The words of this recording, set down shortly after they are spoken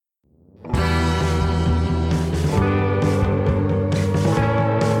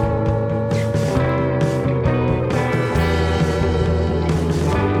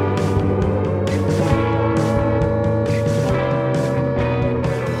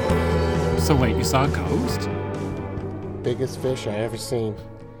So wait, you saw a ghost? Biggest fish I ever seen.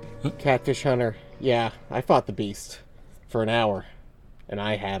 Catfish hunter. Yeah, I fought the beast for an hour, and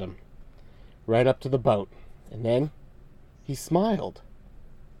I had him. Right up to the boat. And then he smiled,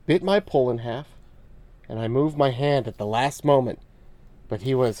 bit my pole in half, and I moved my hand at the last moment. But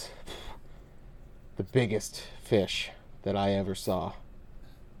he was the biggest fish that I ever saw.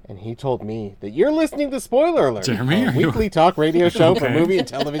 And he told me that you're listening to Spoiler Alert, Jeremy, a weekly talk radio show for Okay. movie and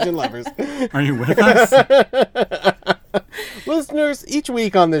television lovers. Are you with us? Listeners, each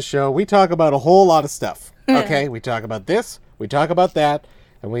week on this show, we talk about a whole lot of stuff. Okay, we talk about this, we talk about that,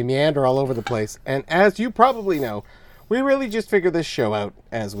 and we meander all over the place. And as you probably know, we really just figure this show out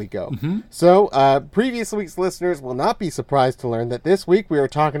as we go. So, previous week's listeners will not be surprised to learn that this week we are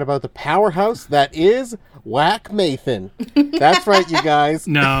talking about the powerhouse that is Whack Mathan. That's right, you guys.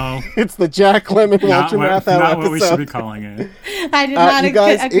 No. It's the Jack Lemmon Walter Matthau episode. Not what we should be calling it. I did not you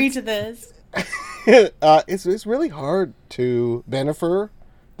guys, agree to this. It's really hard to benefer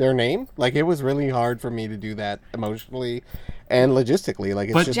their name. Like, it was really hard for me to do that emotionally and logistically. Like,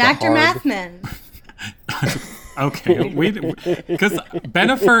 it's But just Jack a hard... Mathman. Okay, because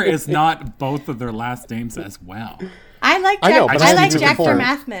Benifer is not both of their last names as well. I like I know, Jack. but I I like need to Jack conform.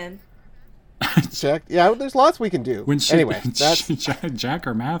 Mathman. Jack. Yeah, there's lots we can do. Anyway, that's Jack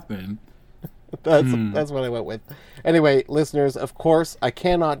or Mathman. that's what I went with. Anyway, listeners, of course, I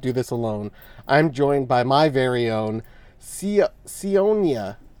cannot do this alone. I'm joined by my very own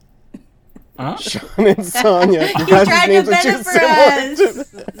Sonia. Sean and Sonia. You guys' Tried names to are too benefer similar.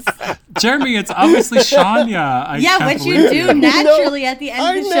 us. Jeremy, it's obviously Shania. Yeah, what you do naturally at the end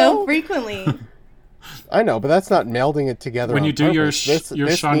I of the know. show frequently. I know, but that's not melding it together. When on you do your purpose.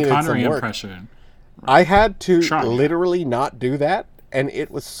 This Sean needed some Connery work. impression. I had to Shania. literally not do that, and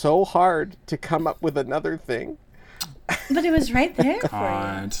it was so hard to come up with another thing. But it was right there for you.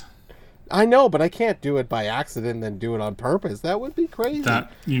 God. I know, but I can't do it by accident and then do it on purpose. That would be crazy.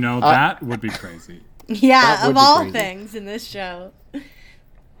 That that would be crazy. Yeah, That would of be all crazy. things in this show.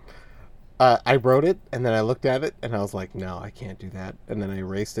 I wrote it, and then I looked at it, and I was like, no, I can't do that. And then I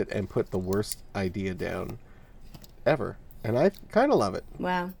erased it and put the worst idea down ever. And I kind of love it.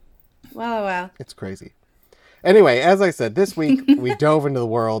 Wow. Wow. It's crazy. Anyway, as I said, this week we dove into the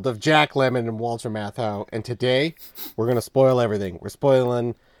world of Jack Lemmon and Walter Matthau, and today we're going to spoil everything. We're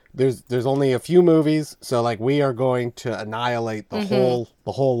spoiling... There's only a few movies, so like we are going to annihilate the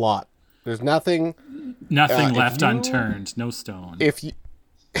whole lot. There's nothing Left unturned. No stone.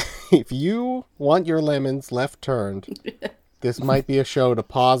 If you want your lemons left turned, this might be a show to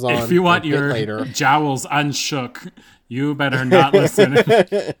pause on. If you want and hit your later. jowls unshook, you better not listen.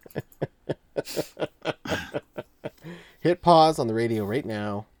 Hit pause on the radio right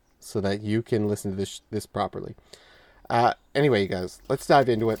now so that you can listen to this properly. Anyway, you guys, let's dive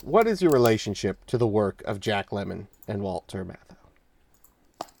into it. What is your relationship to the work of Jack Lemmon and Walter Matthau?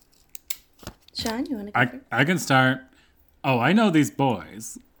 Sean, you want to go? I can start. Oh, I know these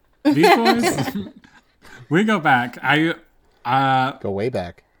boys. These boys. We go back. Go way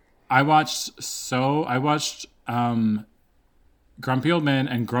back. I watched Grumpy Old Men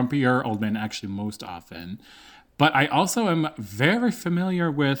and Grumpier Old Men actually most often. But I also am very familiar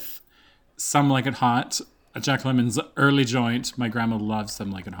with Some Like It Hot, Jack Lemmon's early joint. My grandma loves Some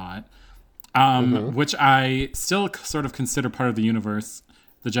Like It Hot, which I still sort of consider part of the universe,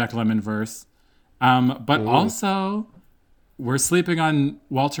 the Jack Lemmon verse. But also, we're sleeping on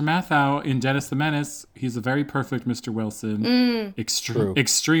Walter Matthau in Dennis the Menace. He's a very perfect Mr. Wilson.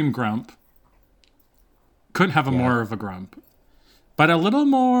 Extreme grump. Couldn't have more of a grump. But a little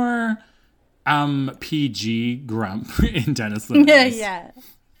more PG grump in Dennis the Menace. Yeah.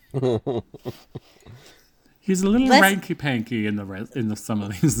 He's a little ranky-panky in the some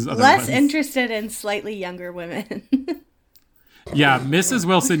of these other Less ones. interested in slightly younger women. Yeah, Mrs.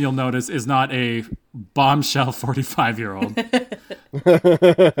 Wilson, you'll notice, is not a bombshell 45-year-old.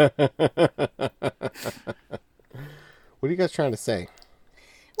 What are you guys trying to say?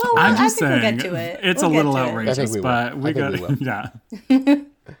 Well, I'm I just think saying, we'll get to it. it's We'll a little get to it. outrageous, I think we but will. we I think got we will.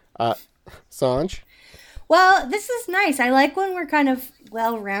 yeah. Sanj? Well, this is nice. I like when we're kind of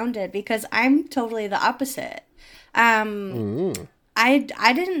well-rounded because I'm totally the opposite. I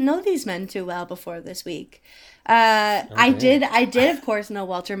didn't know these men too well before this week. I did of course know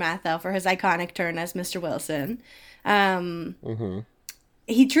Walter Matthau for his iconic turn as Mr. Wilson.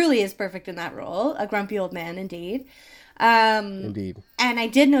 He truly is perfect in that role, a grumpy old man indeed. Indeed. And I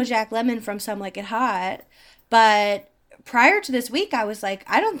did know Jack Lemmon from Some Like It Hot, but prior to this week, I was like,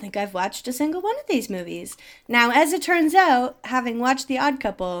 I don't think I've watched a single one of these movies. Now, as it turns out, having watched The Odd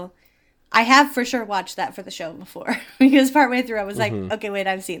Couple, I have for sure watched that for the show before. Because partway through, I was like, okay, wait,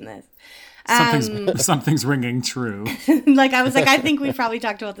 I've seen this. Something's ringing true. Like I was like, I think we probably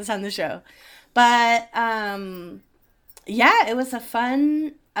talked about this on the show, but yeah, it was a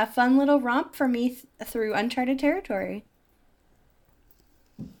fun little romp for me through uncharted territory.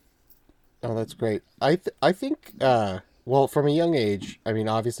 Oh, that's great. I think well, from a young age, I mean,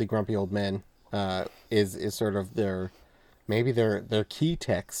 obviously, Grumpy Old Men is sort of their key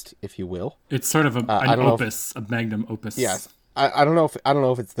text, if you will. It's sort of an opus, a magnum opus. Yes, I don't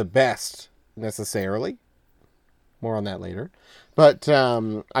know if it's the best necessarily. More on that later, but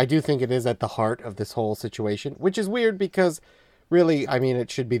I do think it is at the heart of this whole situation, which is weird because, really, I mean,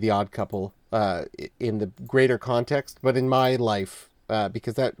 it should be the Odd Couple in the greater context, but in my life,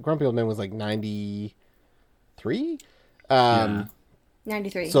 because that Grumpy Old Men was like 93.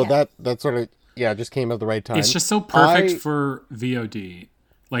 93. So that sort of just came at the right time. It's just so perfect for VOD.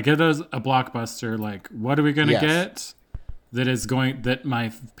 Like it is a blockbuster. Like what are we gonna get that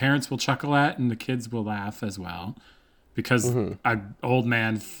my parents will chuckle at and the kids will laugh as well because an old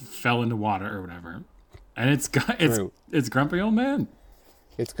man fell into water or whatever, and it's Grumpy Old Man.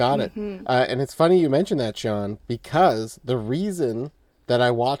 It's got it, and it's funny you mentioned that, Sean, because the reason that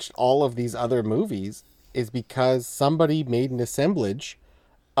I watched all of these other movies is because somebody made an assemblage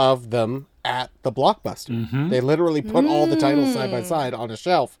of them at the Blockbuster. They literally put all the titles side by side on a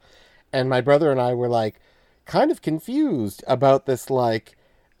shelf, and my brother and I were like kind of confused about this. Like,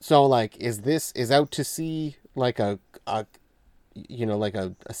 so like, is out to see like a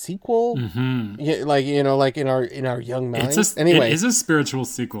sequel? Yeah, like like in our young minds. Anyway, it is a spiritual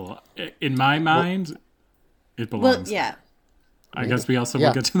sequel in my mind. It belongs. Well, yeah. I guess we also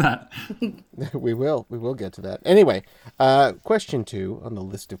will get to that. We will get to that. Anyway, question 2 on the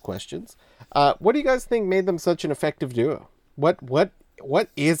list of questions. What do you guys think made them such an effective duo? What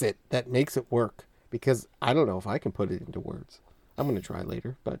is it that makes it work? Because I don't know if I can put it into words. I'm going to try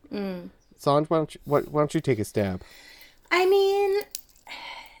later, but Sanj, why don't you take a stab? I mean,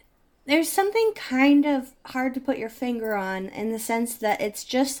 there's something kind of hard to put your finger on in the sense that it's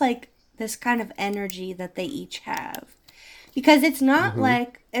just like this kind of energy that they each have. Because it's not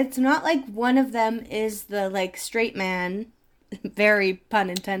like one of them is the like straight man, very pun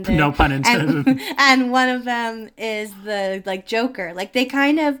intended. No pun intended. And one of them is the like Joker. Like they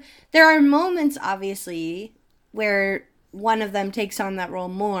kind of, there are moments obviously where one of them takes on that role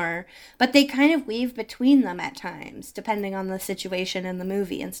more, but they kind of weave between them at times, depending on the situation in the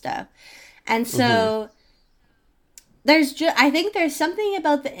movie and stuff. And so I think there's something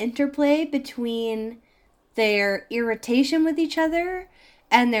about the interplay between their irritation with each other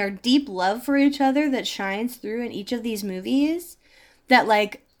and their deep love for each other that shines through in each of these movies that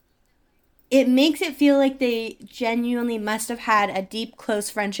like it makes it feel like they genuinely must have had a deep close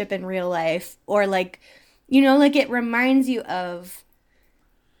friendship in real life, or like like it reminds you of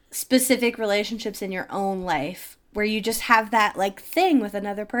specific relationships in your own life where you just have that like thing with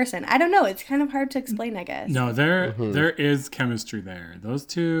another person. I don't know, it's kind of hard to explain, I guess. No, there is chemistry there. Those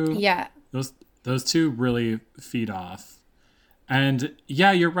two Those two really feed off. And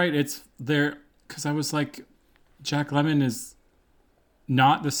yeah, you're right. It's there because I was like, Jack Lemmon is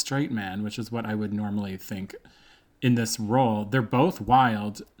not the straight man, which is what I would normally think in this role. They're both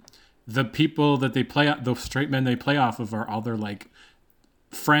wild. The people that they play, the straight men they play off of are all their like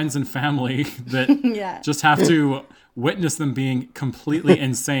friends and family that just have to witness them being completely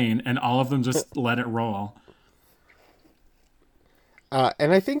insane, and all of them just let it roll.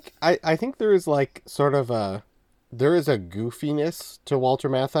 And I think there is like sort of a goofiness to Walter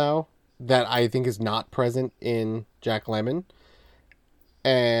Matthau that I think is not present in Jack Lemmon,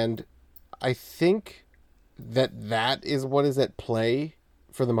 and I think that is what is at play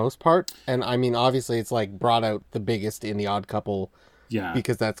for the most part. And I mean, obviously, it's like brought out the biggest in the Odd Couple,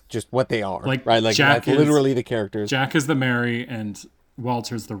 because that's just what they are, like, right? Like Jack that's literally the characters. Jack is the Mary and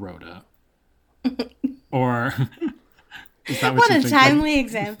Walter's the Rhoda, or. What a timely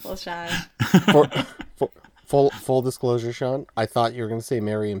example, Sean. Full disclosure, Sean, I thought you were going to say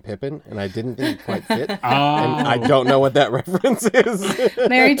Mary and Pippin, and I didn't think it quite fit. And I don't know what that reference is.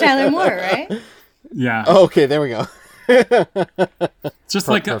 Mary Tyler Moore, right? Yeah. Oh, okay, there we go. Just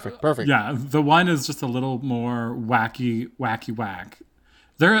perfect. Yeah, the one is just a little more wacky whack.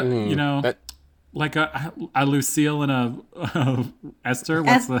 They're, like a Lucille and a Esther.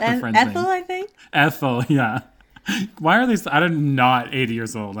 What's the friend's name? Ethel, I think. Ethel, yeah. Why are these? I'm not 80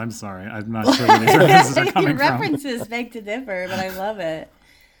 years old. I'm sorry. I'm not sure where these references are coming Your references beg to differ, but I love it.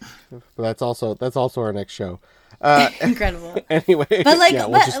 But that's also our next show. Incredible. Anyway, but like,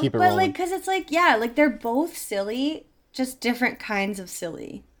 we'll just keep it rolling. But like, because it's like, like they're both silly, just different kinds of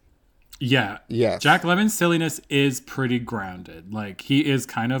silly. Yeah. Yes. Jack Lemmon's silliness is pretty grounded. Like he is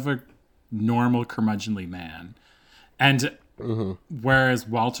kind of a normal curmudgeonly man. And whereas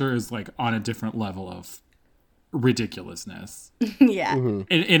Walter is like on a different level of ridiculousness. Yeah.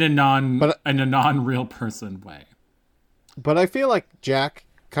 In a non-real person way. But I feel like Jack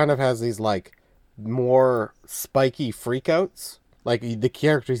kind of has these like more spiky freakouts, like the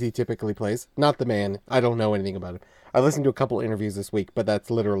characters he typically plays. Not the man. I don't know anything about him. I listened to a couple interviews this week, but that's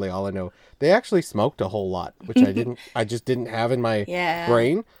literally all I know. They actually smoked a whole lot, which I just didn't have in my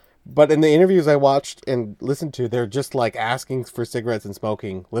brain. But in the interviews I watched and listened to, they're just like asking for cigarettes and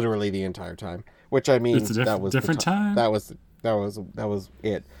smoking literally the entire time. Which I mean, it's a different time. That was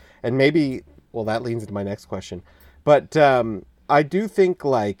it. And maybe, well, that leads into my next question. But I do think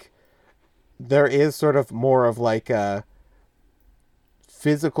like there is sort of more of like a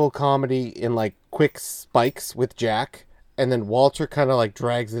physical comedy in like quick spikes with Jack, and then Walter kind of like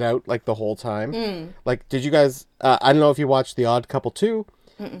drags it out like the whole time. Like, did you guys? I don't know if you watched The Odd Couple 2.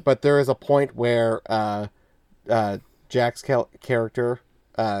 But there is a point where Jack's character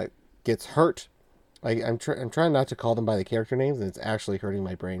gets hurt. I'm trying not to call them by the character names, and it's actually hurting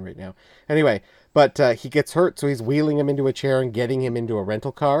my brain right now. Anyway, but he gets hurt, so he's wheeling him into a chair and getting him into a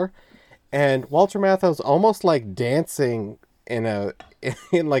rental car. And Walter Matthau's almost like dancing in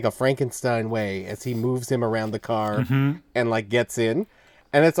like a Frankenstein way as he moves him around the car and like gets in.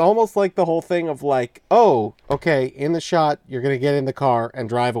 And it's almost like the whole thing of like, oh, okay, in the shot, you're going to get in the car and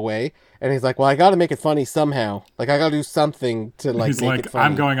drive away. And he's like, well, I got to make it funny somehow. Like, I got to do something to like he's make like, it funny.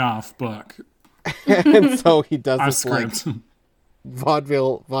 I'm going off book. And so he does this script. like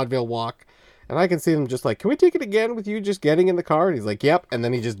vaudeville walk. And I can see him just like, can we take it again with you just getting in the car? And he's like, yep. And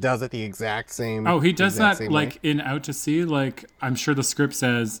then he just does it the exact same. Oh, he does that like way. in Out to Sea. Like, I'm sure the script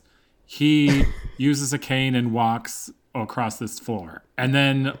says he uses a cane and walks across this floor. And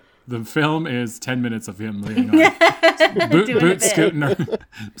then the film is 10 minutes of him laying on boot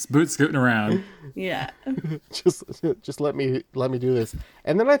scooting around. Yeah. just let me do this.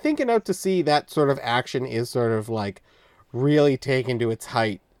 And then I think in Out to Sea, that sort of action is sort of like really taken to its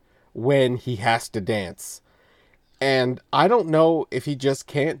height when he has to dance. And I don't know if he just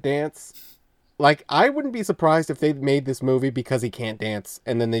can't dance. Like, I wouldn't be surprised if they made this movie because he can't dance,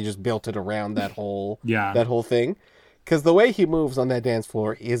 and then they just built it around that whole thing. Because the way he moves on that dance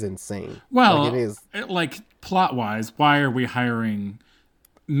floor is insane. Well, like, it is. Like, plot-wise, why are we hiring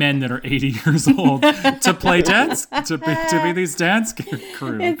men that are 80 years old to play dance, to be these dance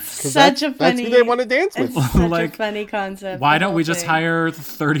crew? It's such a funny... That's who they want to dance with. It's such like, a funny concept. Why don't we just hire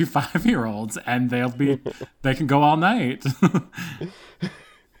 35-year-olds and they can go all night?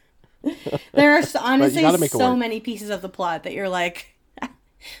 There are honestly so many pieces of the plot that you're like...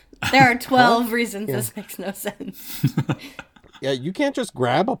 There are 12 reasons this makes no sense. Yeah, you can't just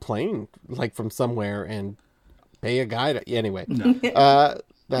grab a plane like from somewhere and pay a guy to... Anyway, no.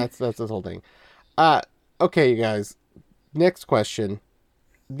 That's this whole thing. Okay, you guys. Next question.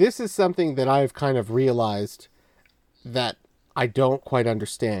 This is something that I've kind of realized that I don't quite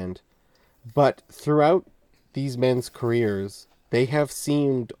understand. But throughout these men's careers, they have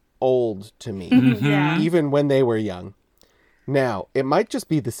seemed old to me. Even when they were young. Now, it might just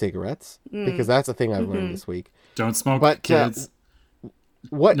be the cigarettes, because that's a thing I've learned this week. Don't smoke, but, kids.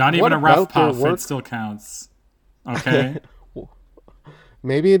 Not even a rough puff, it still counts. Okay?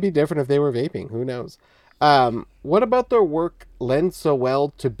 Maybe it'd be different if they were vaping. Who knows? What about their work lends so well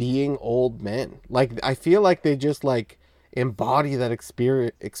to being old men? Like, I feel like they just, like, embody that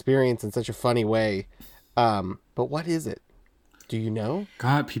experience in such a funny way. But what is it? Do you know?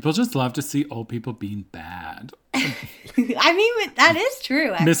 God, people just love to see old people being bad. I mean, that is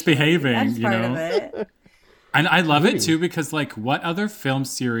true, actually. Misbehaving, that's part of it. And I love it, too, because, like, what other film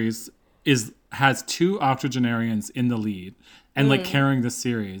series has two octogenarians in the lead and, like, carrying the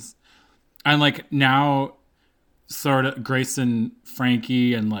series? And, like, now, sort of, Grace and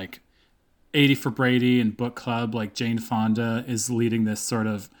Frankie and, like, 80 for Brady and Book Club, like, Jane Fonda is leading this sort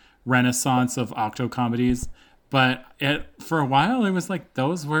of renaissance of octo comedies. But for a while, it was like,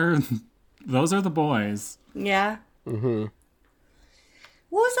 those are the boys. Yeah. Mm-hmm.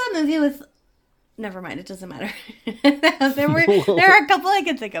 What was that movie with... Never mind, it doesn't matter. there are a couple I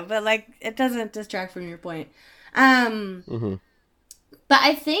can think of, but like it doesn't distract from your point. But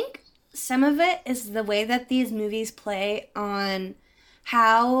I think some of it is the way that these movies play on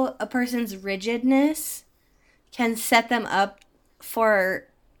how a person's rigidness can set them up for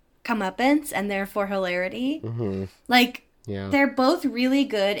comeuppance and therefore hilarity. Like, they're both really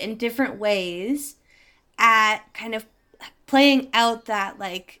good in different ways at kind of playing out that,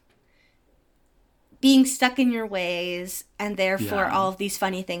 like, being stuck in your ways and therefore all of these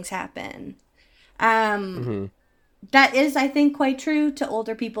funny things happen. that is, I think, quite true to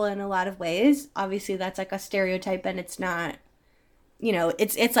older people in a lot of ways. Obviously, that's like a stereotype, and it's not,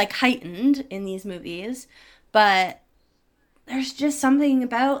 it's like heightened in these movies, but there's just something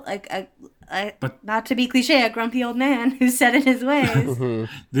about like but not to be cliche, a grumpy old man who's set in his ways.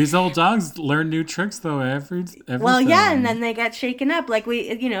 These old dogs learn new tricks though every well, time. yeah, and then they get shaken up. Like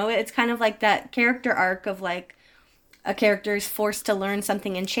it's kind of like that character arc of like a character is forced to learn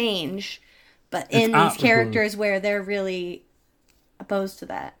something and change, but in these characters where they're really opposed to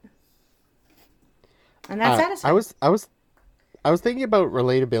that, and that's satisfying. I was thinking about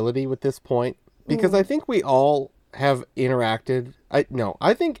relatability with this point because I think we all have interacted.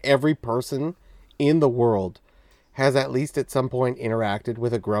 I think every person in the world has at least at some point interacted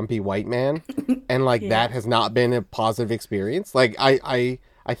with a grumpy white man, and like that has not been a positive experience. Like I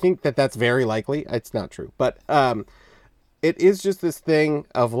think that's very likely. It's not true, but it is just this thing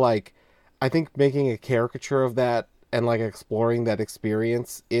of like, I think making a caricature of that and like exploring that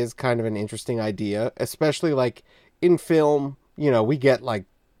experience is kind of an interesting idea, especially like in film. We get like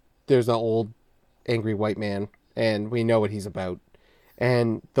there's an old angry white man and we know what he's about.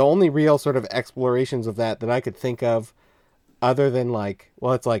 And the only real sort of explorations of that I could think of, other than like,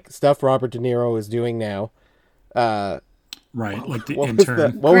 well, it's like stuff Robert De Niro is doing now. Right, like the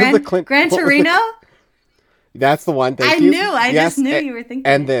intern. Gran Torino? That's the one. Thank you. I just knew you were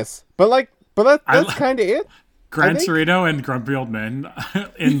thinking. And this. But that's kind of it. Gran Torino and Grumpy Old Men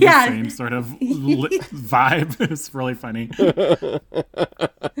in the same sort of vibe is really funny.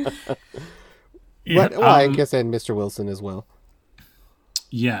 Well, I guess, and Mr. Wilson as well.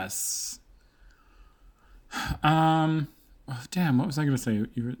 Yes. Damn, what was I going to say?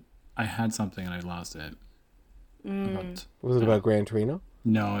 I had something and I lost it. Was it about Gran Torino?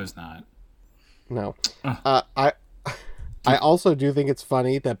 No, it's not. No. I also do think it's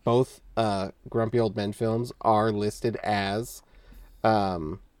funny that both Grumpy Old Men films are listed as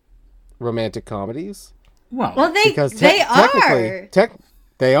romantic comedies. Well, they are.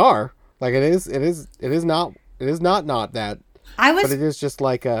 They are. Like it is not that. But it is just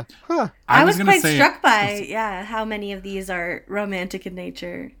like a I was quite struck by how many of these are romantic in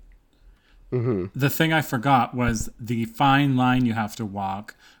nature. Mm-hmm. The thing I forgot was the fine line you have to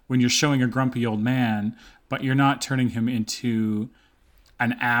walk when you're showing a grumpy old man, but you're not turning him into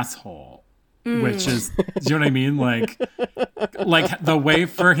an asshole, which is, do you know what I mean? Like the way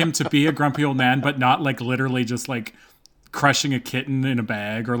for him to be a grumpy old man, but not like literally just like crushing a kitten in a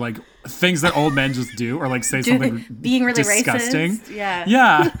bag or like things that old men just do or like say something being really disgusting. Racist.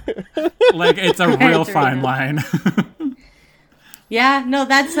 Yeah. Like it's a real fine line. Yeah, no,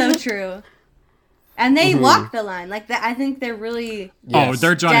 that's so true. And they walk the line. Like I think they're really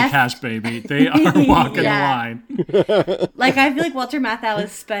they're Johnny Cash, baby. They are walking the line. Like I feel like Walter Matthau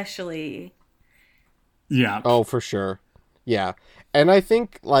especially. Yeah. Oh, for sure. Yeah. And I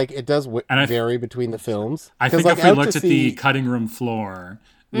think like it does vary between the films. I think if we looked at the cutting room floor,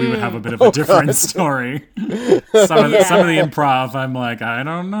 we would have a bit of a different story. Some of the improv, I'm like, I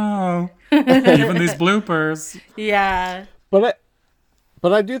don't know. Even these bloopers. Yeah. But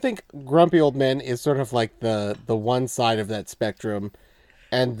I do think Grumpy Old Men is sort of like the one side of that spectrum,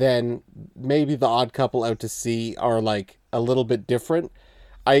 and then maybe The Odd Couple, Out to Sea are like a little bit different.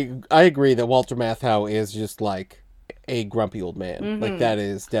 I agree that Walter Matthau is just like a grumpy old man. Mm-hmm. Like that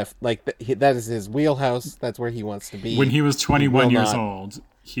is that is his wheelhouse. That's where he wants to be. When he was 21 years old.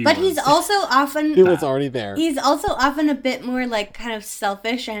 He's also often he was already there. He's also often a bit more like kind of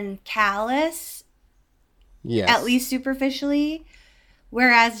selfish and callous. Yes. At least superficially.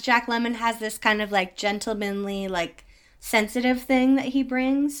 Whereas Jack Lemmon has this kind of like gentlemanly, like sensitive thing that he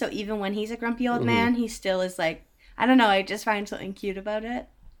brings. So even when he's a grumpy old man, he still is like, I don't know, I just find something cute about it.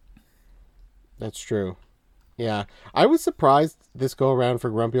 That's true. Yeah. I was surprised this go around for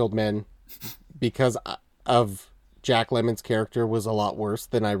Grumpy Old Men because of Jack Lemmon's character was a lot worse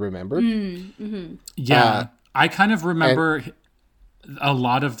than I remembered. Mm-hmm. Yeah. I kind of remember a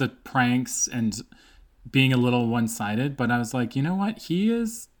lot of the pranks and being a little one-sided, but I was like, you know what? He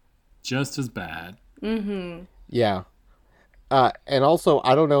is just as bad. Mm-hmm. Yeah. And also,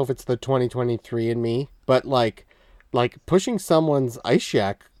 I don't know if it's the 2023 in me, but like pushing someone's ice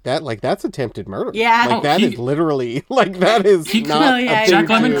shack, that's attempted murder. Yeah. Is literally, that is Jack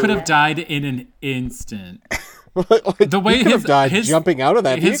Lemmon could have died in an instant. The way he could have died jumping out of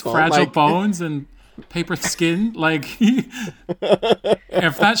that vehicle. His fragile bones and paper skin, if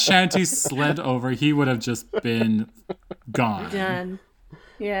that shanty slid over, he would have just been gone. Done.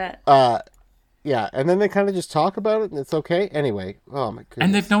 Yeah. Yeah, and then they kind of just talk about it, and it's okay. Anyway, oh my goodness.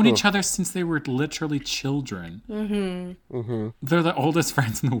 And they've known each other since they were literally children. Mm-hmm. Mm-hmm. They're the oldest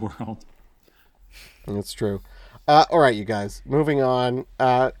friends in the world. That's true. All right, you guys. Moving on.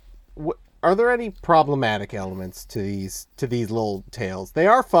 Are there any problematic elements to these little tales? They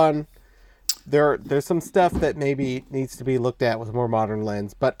are fun. There's some stuff that maybe needs to be looked at with a more modern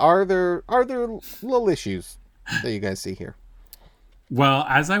lens. But are there little issues that you guys see here? Well,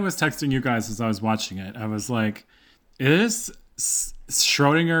 as I was texting you guys as I was watching it, I was like, is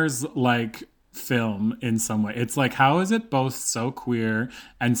Schrodinger's like film in some way? It's like, how is it both so queer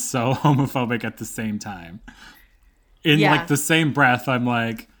and so homophobic at the same time? In like the same breath, I'm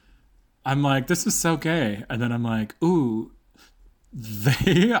like, this is so gay. And then I'm like, ooh,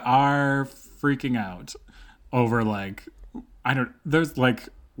 they are freaking out over like, there's like,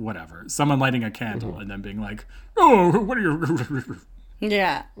 whatever. Someone lighting a candle and then being like, oh, what are you?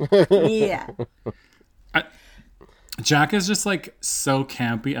 Yeah. Yeah. Jack is just like so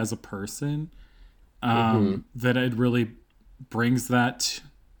campy as a person that it really brings that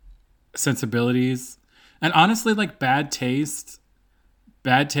sensibilities. And honestly, like bad taste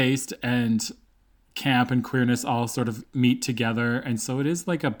and camp and queerness all sort of meet together. And so it is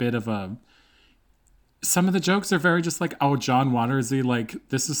like a bit of some of the jokes are very just like, oh, John Watersy, like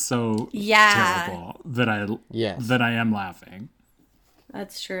this is so terrible that I am laughing.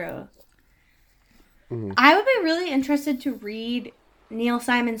 That's true. I would be really interested to read Neil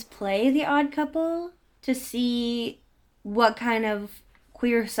Simon's play, The Odd Couple, to see what kind of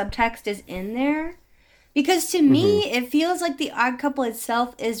queer subtext is in there. Because to me, it feels like The Odd Couple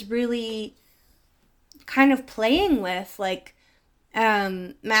itself is really kind of playing with, like,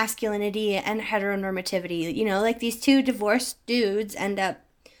 masculinity and heteronormativity. You know, like these two divorced dudes end up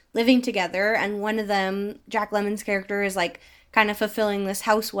living together, and one of them, Jack Lemmon's character, is, like, kind of fulfilling this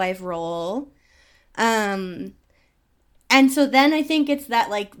housewife role. And so then I think it's that,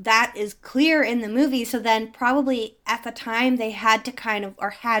 like, that is clear in the movie. So then probably at the time they had to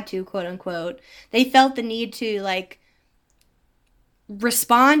quote unquote, they felt the need to, like,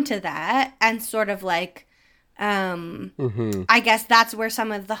 respond to that and sort of like, I guess that's where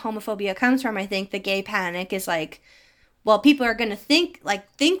some of the homophobia comes from. I think the gay panic is like, well, people are going to think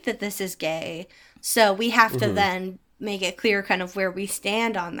that this is gay. So we have to then make it clear kind of where we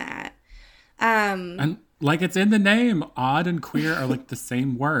stand on that. And like it's in the name, odd and queer are like the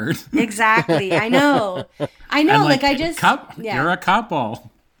same word. Exactly. I know. And like I just, you're a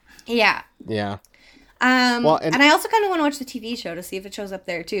couple. Yeah. Yeah. Well, and I also kind of want to watch the TV show to see if it shows up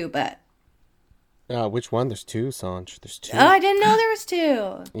there too, but. Which one? There's two, Sanj. There's two. Oh, I didn't know there was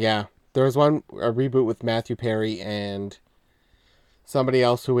two. Yeah. There was a reboot with Matthew Perry and somebody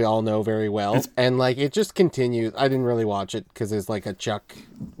else who we all know very well. And like, it just continues. I didn't really watch it because there's like a Chuck,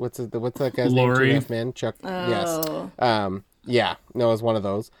 what's that guy's name? 2.5 Men? Chuck. Oh. Yes. Yeah. No, it was one of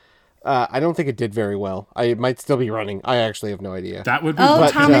those. I don't think it did very well. It might still be running. I actually have no idea. That would be.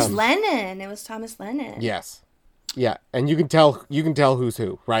 Thomas Lennon. It was Thomas Lennon. Yes. Yeah, and you can tell who's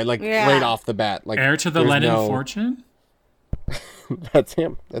who, right? Like right off the bat, like heir to the Lennon fortune. That's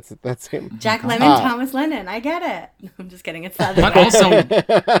him. That's him. Jack Lemmon, Thomas Lennon. I get it. I'm just kidding. It's the other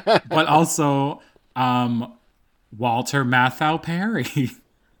but also, Walter Matthau Perry.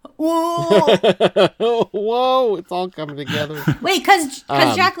 Whoa! Whoa! It's all coming together. Wait, because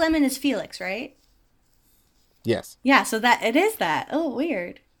Jack Lemmon is Felix, right? Yes. Yeah. So that it is that. Oh,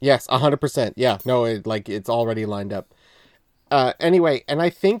 weird. Yes, 100%. Yeah, no, it's already lined up. Anyway, and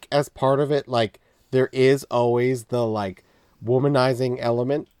I think as part of it, like, there is always the, like, womanizing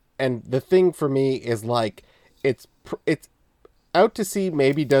element. And the thing for me is, like, it's Out to Sea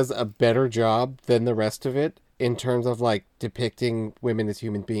maybe does a better job than the rest of it in terms of, like, depicting women as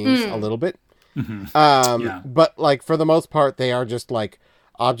human beings a little bit. But, like, for the most part, they are just, like,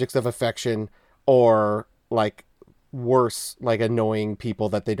 objects of affection or, like, worse, like annoying people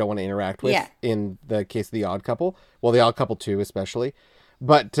that they don't want to interact with in the case of The Odd Couple. Well, The Odd Couple 2 especially.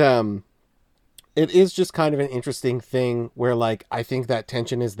 But it is just kind of an interesting thing where, like, I think that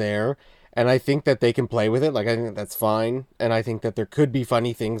tension is there and I think that they can play with it. Like, I think that's fine. And I think that there could be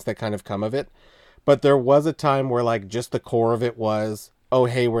funny things that kind of come of it. But there was a time where, like, just the core of it was, oh,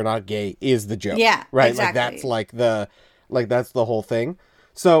 hey, we're not gay is the joke. Yeah, right. Exactly. Like, that's the whole thing.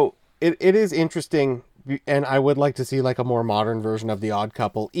 So it is interesting. And I would like to see, like, a more modern version of The Odd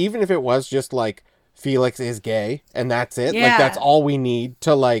Couple, even if it was just, like, Felix is gay, and that's it. Yeah. Like, that's all we need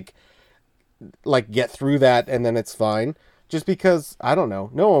to, like, get through that, and then it's fine. Just because, I don't know,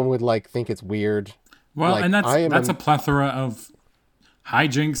 no one would, like, think it's weird. Well, like, and that's a plethora of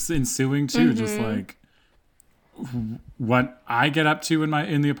hijinks ensuing, too. Just, like, what I get up to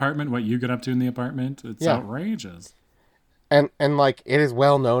in the apartment, what you get up to in the apartment. It's outrageous. And like, it is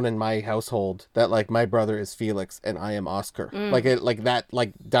well known in my household that, like, my brother is Felix and I am Oscar. Like, that,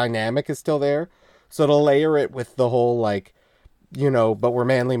 like, dynamic is still there. So to layer it with the whole, like, but we're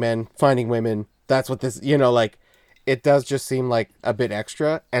manly men finding women. That's what this, like, it does just seem like a bit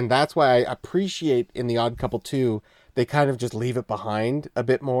extra. And that's why I appreciate in The Odd Couple 2, they kind of just leave it behind a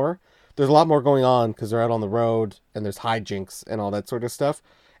bit more. There's a lot more going on because they're out on the road and there's hijinks and all that sort of stuff.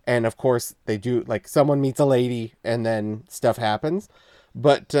 And of course they do, like, someone meets a lady and then stuff happens.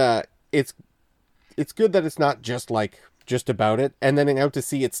 But it's good that it's not just about it. And then in Out to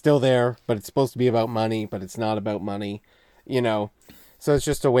Sea, it's still there, but it's supposed to be about money, but it's not about money, So it's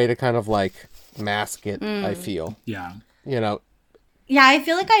just a way to kind of, like, mask it, I feel. Yeah. Yeah, I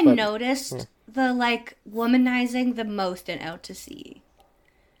feel like I noticed the, like, womanizing the most in Out to Sea.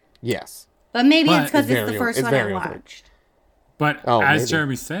 Yes. But maybe it's because it's the first one I watched. But as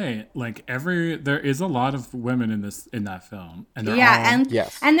Jeremy say, like, there is a lot of women in that film, and they're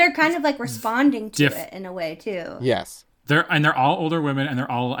and they're kind of like responding to it in a way too. Yes, they're all older women, and they're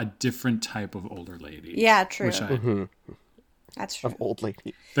all a different type of older lady. Yeah, true. That's true. Of old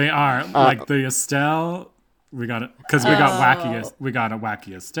lady. They are like the Estelle. We got it because we got wacky. We got a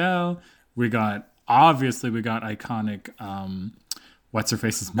wacky Estelle. We got iconic. What's her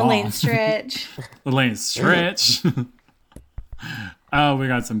face's mom? Elaine Stritch. Elaine Stritch. Oh, we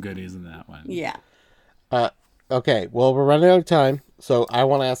got some goodies in that one. Yeah. Okay, well, we're running out of time, so I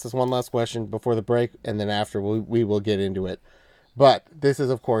want to ask this one last question before the break, and then after we will get into it. But this is,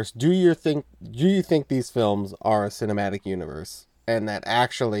 of course, do you think these films are a cinematic universe, and that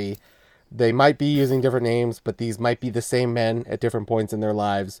actually they might be using different names, but these might be the same men at different points in their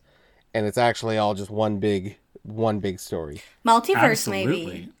lives, and it's actually all just one big story? Multiverse,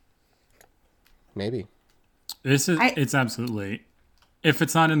 Absolutely. maybe. It's absolutely. If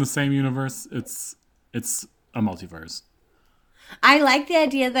it's not in the same universe, it's a multiverse. I like the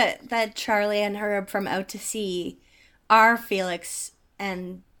idea that Charlie and Herb from Out to Sea are Felix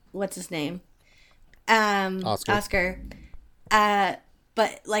and what's his name? Oscar.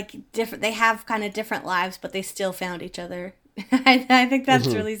 But like different, they have kind of different lives, but they still found each other. I think that's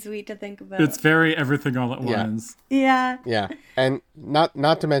really sweet to think about. It's very everything all at once. Yeah. Yeah. And not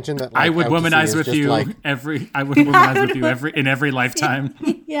to mention that, like, I would womanize with you in every lifetime.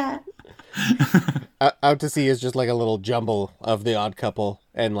 Yeah. Out to Sea is just like a little jumble of The Odd Couple,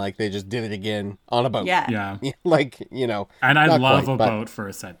 and like they just did it again on a boat. Yeah. Like, And I love a boat for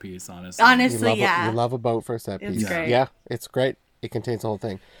a set piece, honestly. You love a boat for a set piece. It's great. Yeah, it's great. It contains the whole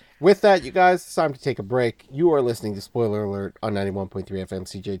thing. With that, you guys, it's time to take a break. You are listening to Spoiler Alert on 91.3 FM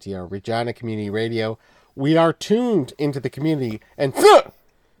CJTR Regina Community Radio. We are tuned into the community, and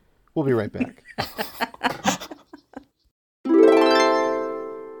we'll be right back.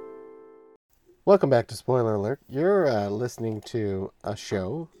 Welcome back to Spoiler Alert. You're listening to a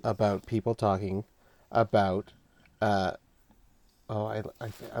show about people talking about, I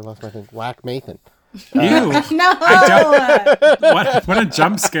lost my thing, Whack Mathan. Ew. No. What a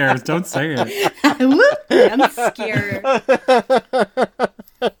jump scare. Don't say it. I'm scared.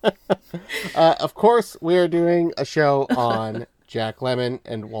 Of course, we are doing a show on Jack Lemmon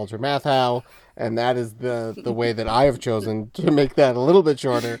and Walter Matthau, and that is the way that I have chosen to make that a little bit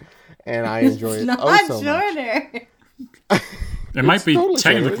shorter, and I enjoy it so shorter. much. It might be totally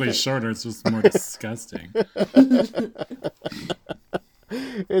technically shorter. It's just more disgusting.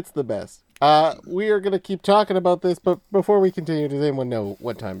 It's the best. We are going to keep talking about this, but before we continue, does anyone know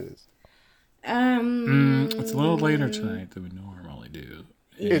what time it is? It's a little later tonight than we normally do.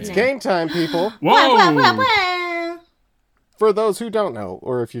 It's game time, people. Whoa! For those who don't know,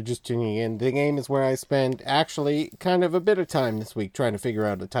 or if you're just tuning in, the game is where I spend actually kind of a bit of time this week trying to figure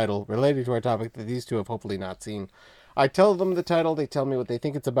out a title related to our topic that these two have hopefully not seen. I tell them the title, they tell me what they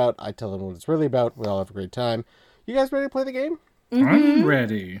think it's about, I tell them what it's really about, we all have a great time. You guys ready to play the game? Mm-hmm. I'm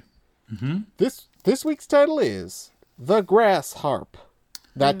ready. Mm-hmm. This week's title is The Grass Harp.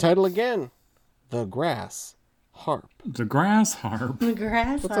 That title again, The Grass Harp. The Grass Harp. The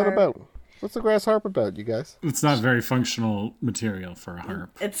Grass What's Harp. that about? What's the Grass Harp about, you guys? It's not very functional material for a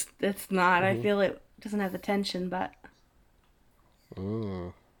harp. It's not. I feel it doesn't have the tension, but...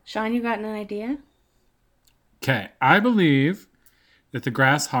 Sean, you got an idea? Okay, I believe that The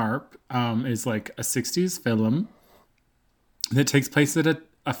Grass Harp is like a 60s film that takes place at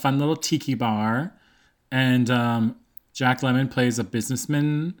a fun little tiki bar, and Jack Lemmon plays a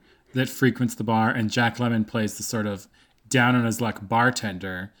businessman that frequents the bar, and Jack Lemmon plays the sort of down on his luck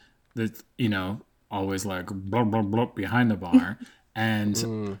bartender that's, always like blah blah blah behind the bar,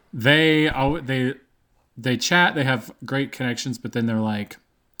 and they chat, they have great connections, but then they're like,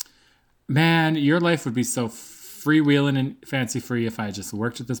 man, your life would be so freewheeling and fancy free if I just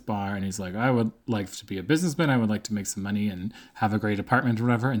worked at this bar. And he's like, I would like to be a businessman. I would like to make some money and have a great apartment or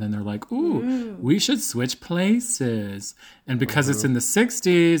whatever. And then they're like, ooh, we should switch places. And because it's in the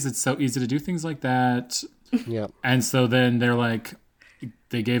 60s, it's so easy to do things like that. Yep. And so then they're like,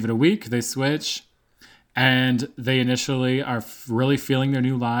 they gave it a week, they switch. And they initially are really feeling their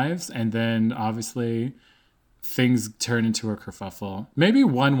new lives. And then obviously things turn into a kerfuffle. Maybe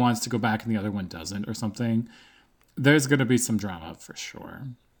one wants to go back and the other one doesn't or something. There's going to be some drama for sure.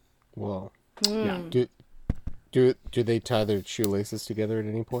 Well, yeah. Do they tie their shoelaces together at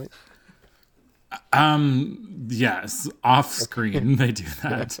any point? Yes. Off screen, they do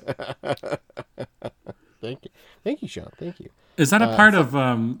that. Thank you, Sean. Thank you. Is that a part of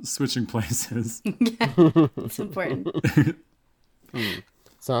switching places? Yeah, it's important.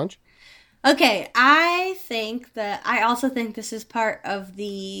 Sanj? Okay, I also think this is part of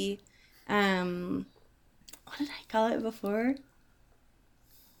the, what did I call it before?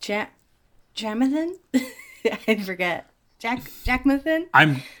 Jamathan? I forget. Jackmathan?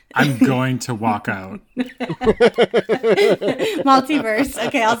 I'm going to walk out. Multiverse.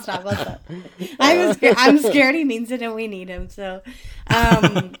 Okay, I'll stop. I'm scared he means it and we need him. So,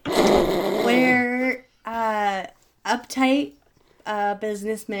 where uptight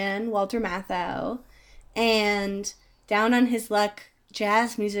businessman Walter Matthau and down on his luck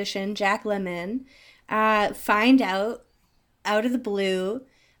jazz musician Jack Lemmon find out of the blue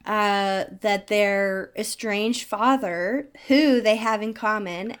that their estranged father, who they have in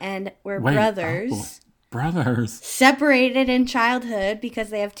common and were brothers, separated in childhood because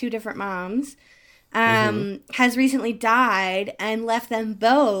they have two different moms, has recently died and left them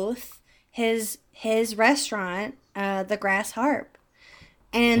both his restaurant, the Grass Harp.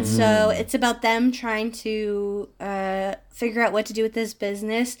 And so it's about them trying to figure out what to do with this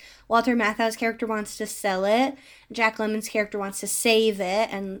business. Walter Matthau's character wants to sell it. Jack Lemmon's character wants to save it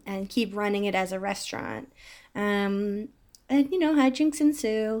and keep running it as a restaurant. And, hijinks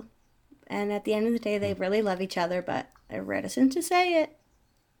ensue. And at the end of the day, they really love each other, but they're reticent to say it.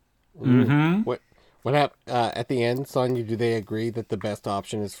 Mm-hmm. What happened at the end, Sonia? Do they agree that the best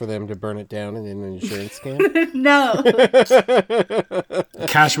option is for them to burn it down in an insurance scam? No.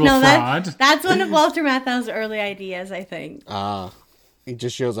 Casual fraud. That's one of Walter Matthau's early ideas, I think. He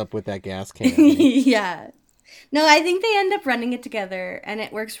just shows up with that gas can. Yeah. No, I think they end up running it together, and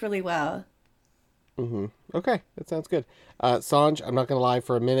it works really well. Mm-hmm. Okay, that sounds good. Sanj, I'm not going to lie,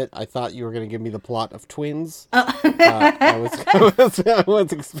 for a minute, I thought you were going to give me the plot of Twins. Oh. I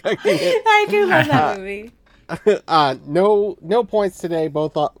was expecting it. I do love that movie. No points today,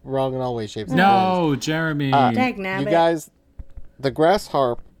 both wrong in all ways, shapes, and No, Geremy. You guys, the Grass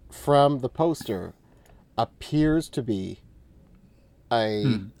Harp from the poster appears to be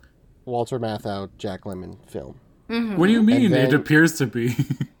a Walter Matthau, Jack Lemmon film. Mm-hmm. What do you mean? It appears to be.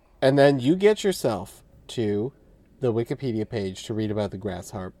 And then you get yourself to the Wikipedia page to read about the Grass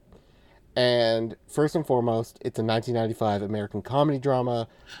Harp. And first and foremost, it's a 1995 American comedy drama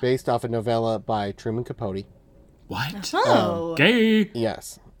based off a novella by Truman Capote. What? Oh. Gay.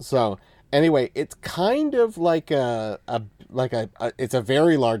 Yes. So anyway, it's kind of like it's a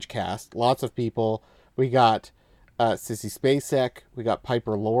very large cast, lots of people. We got Sissy Spacek, we got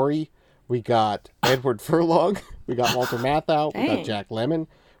Piper Laurie, we got Edward Furlong, we got Walter Matthau, we got Jack Lemmon,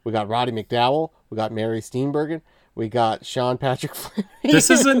 we got Roddy McDowell, we got Mary Steenburgen, we got Sean Patrick Flanery. This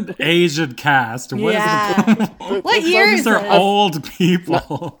is an Asian cast. What What year is These are old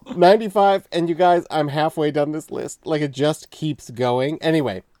people. 95, and you guys, I'm halfway down this list. Like, it just keeps going.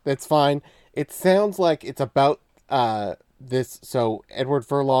 Anyway, that's fine. It sounds like it's about this. So Edward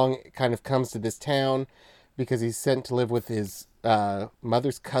Furlong kind of comes to this town because he's sent to live with his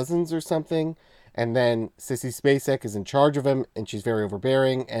mother's cousins or something. And then Sissy Spacek is in charge of him, and she's very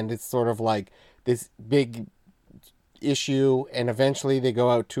overbearing. And it's sort of like this big issue. And eventually they go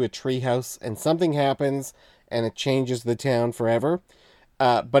out to a treehouse, and something happens, and it changes the town forever.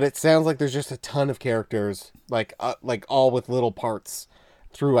 But it sounds like there's just a ton of characters, like all with little parts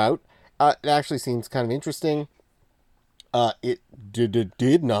throughout. It actually seems kind of interesting. It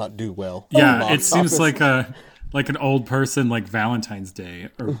did not do well. Yeah, it seems like an old person, like Valentine's Day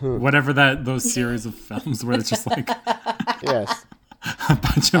or whatever those series of films where it's just like yes, a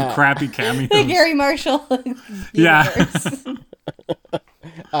bunch of crappy cameos. The Gary Marshall. Yeah.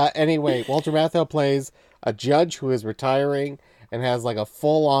 Anyway, Walter Matthau plays a judge who is retiring and has like a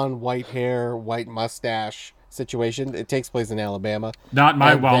full-on white hair, white mustache situation. It takes place in Alabama. Not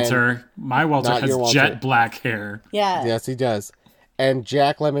my Walter. My Walter has Walter. jet black hair. Yeah. Yes, he does. And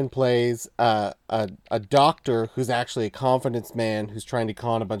Jack Lemmon plays a doctor who's actually a confidence man who's trying to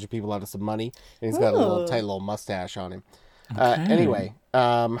con a bunch of people out of some money. And he's got a little tight little mustache on him. Okay. Anyway,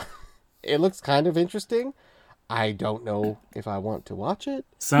 it looks kind of interesting. I don't know if I want to watch it.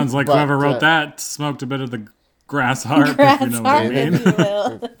 Sounds like whoever wrote that smoked a bit of the grass harp, if you know what I mean.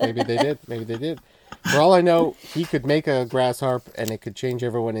 Maybe they did. For all I know, he could make a grass harp and it could change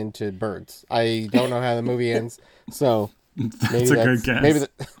everyone into birds. I don't know how the movie ends, so that's a good guess.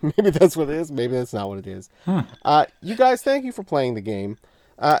 Maybe that's what it is. Maybe that's not what it is. Huh. You guys, thank you for playing the game.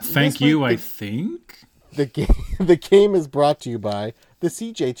 Thank you, I think. The game is brought to you by the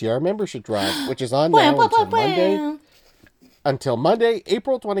CJTR membership drive, which is on now until Monday,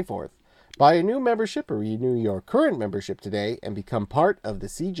 April 24th. Buy a new membership or renew your current membership today and become part of the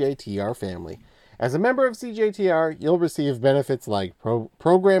CJTR family. As a member of CJTR, you'll receive benefits like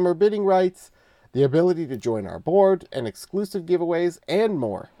programmer bidding rights, the ability to join our board, and exclusive giveaways, and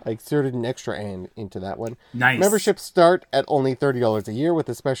more. I inserted an extra "and" into that one. Nice. Memberships start at only $30 a year with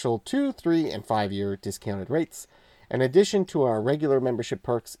a special 2, 3, and 5-year discounted rates. In addition to our regular membership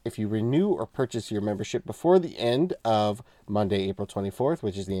perks, if you renew or purchase your membership before the end of Monday, April 24th,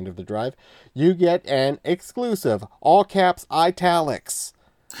 which is the end of the drive, you get an exclusive, all caps, italics,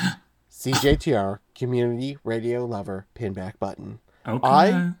 CJTR Community Radio Lover pinback button. Okay.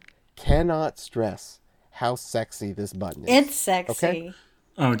 I cannot stress how sexy this button is. It's sexy. Okay?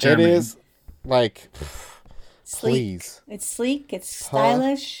 Oh, Geremy. It is like, Sleek. please. It's sleek. It's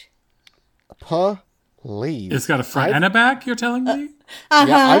stylish. Please. It's got a front and a back, you're telling me?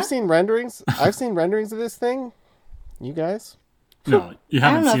 Yeah, I've seen renderings. I've seen renderings of this thing. You guys? No, you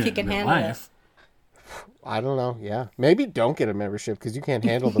haven't know seen if you it can in real handle life. I don't know. Yeah, maybe don't get a membership because you can't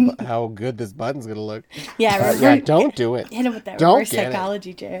handle how good this button's gonna look. Yeah, don't do it. Hit him with that Don't reverse get it.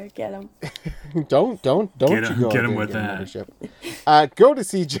 psychology, Jared. Get him. Don't Get you go him and with get a that. membership. Go to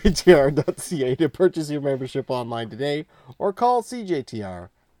cjtr.ca to purchase your membership online today, or call CJTR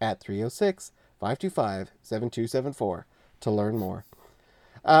at 306-525-7274 to learn more.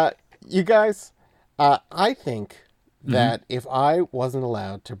 You guys, I think that if I wasn't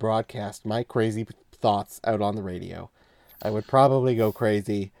allowed to broadcast my crazy thoughts out on the radio, I would probably go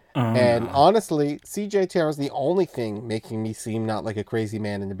crazy. Honestly, CJTR is the only thing making me seem not like a crazy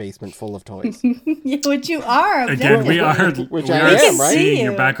man in the basement full of toys. Which you are. Again, we are am, right? seeing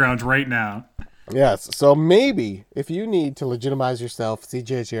your background right now. Yes, so maybe if you need to legitimize yourself,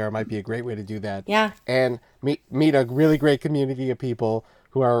 CJTR might be a great way to do that. Yeah. And meet a really great community of people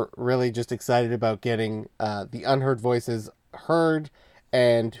who are really just excited about getting the unheard voices heard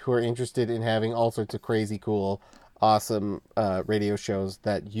and who are interested in having all sorts of crazy, cool, awesome radio shows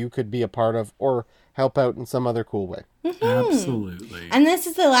that you could be a part of or help out in some other cool way. Mm-hmm. Absolutely. And this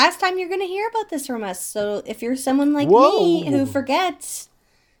is the last time you're going to hear about this from us. So if you're someone like me who forgets,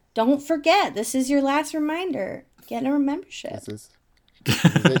 don't forget. This is your last reminder. Get a membership. This is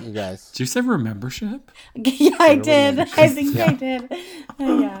it, you guys. Did you say remembership? Yeah, I did. I think I did.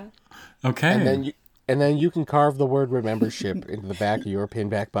 Yeah. Okay. And then you can carve the word remembership into the back of your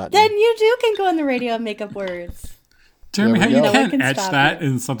pinback button. Then you too can go on the radio and make up words. Jeremy, how There we you go. can't can etch stop that it.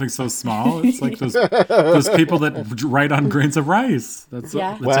 in something so small. It's like those people that write on grains of rice. That's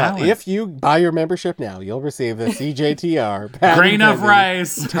Yeah. the Well, talent. if you buy your membership now, you'll receive the CJTR patent Grain of pending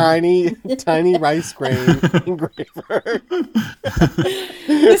rice. tiny rice grain engraver.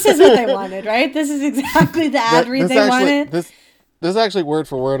 This is what they wanted, right? This is exactly the ad read they wanted. This is actually word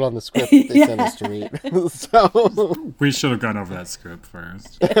for word on the script that they sent us to read. So, We should have gone over that script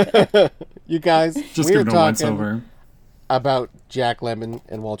first. you guys, Just we give are it a once talking over. about Jack Lemmon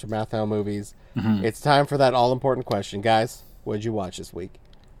and Walter Matthau movies. Mm-hmm. It's time for that all-important question. Guys, what did you watch this week?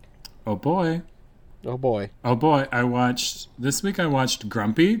 Oh boy. Oh, boy. Oh boy. This week I watched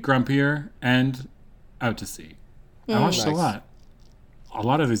Grumpy, Grumpier, and Out to Sea. I watched a Nice.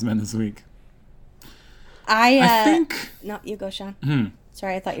 lot of these men this week. I think. No, you go, Sean.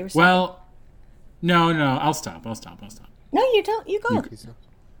 Sorry, I thought you were stopping. Well, no, I'll stop. No, you don't. You go.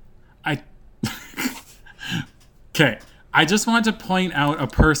 Okay. I just want to point out a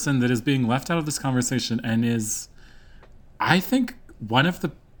person that is being left out of this conversation and is, I think, one of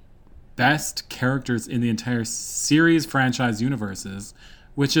the best characters in the entire series franchise universes,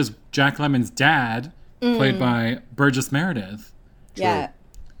 which is Jack Lemmon's dad, played by Burgess Meredith. Yeah.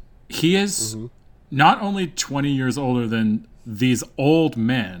 He is not only 20 years older than these old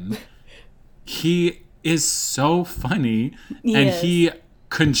men, he is so funny and he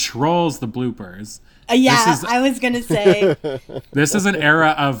controls the bloopers. I was gonna say. This is an era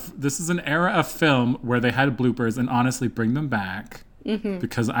of film where they had bloopers, and honestly, bring them back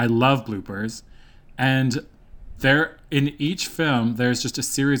because I love bloopers. And there in each film, there's just a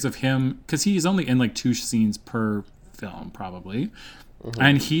series of him, because he's only in like 2 scenes per film, probably.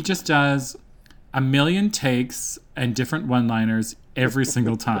 And he just does a million takes and different one-liners every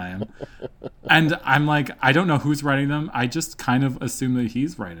single time. And I'm like, I don't know who's writing them. I just kind of assume that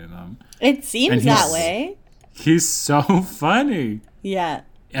he's writing them. It seems that way. He's so funny. Yeah.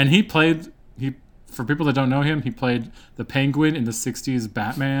 And for people that don't know him, he played the Penguin in the 60s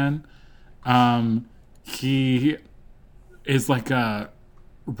Batman. He is like a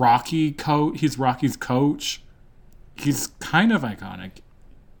Rocky coach. He's Rocky's coach. He's kind of iconic.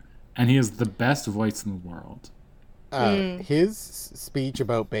 And he has the best voice in the world. His speech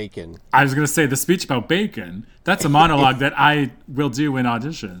about bacon. I was going to say the speech about bacon. That's a monologue that I will do in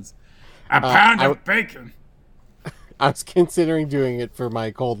auditions. A pound of bacon. I was considering doing it for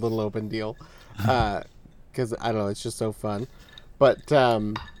my cold little open deal. Because, I don't know, it's just so fun. But,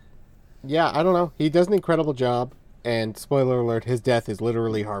 yeah, I don't know. He does an incredible job. And spoiler alert, his death is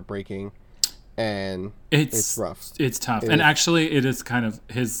literally heartbreaking. And it's rough. It's tough. And actually, it is kind of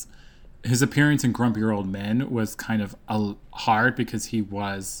his appearance in Grumpier Old Men was kind of hard because he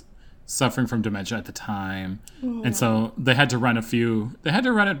was suffering from dementia at the time. And so they had to run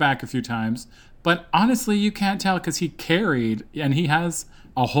it back a few times. But honestly, you can't tell because he carried, and he has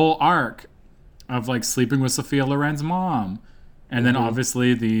a whole arc of like sleeping with Sophia Loren's mom. And then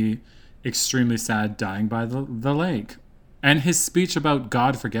obviously the extremely sad dying by the lake. And his speech about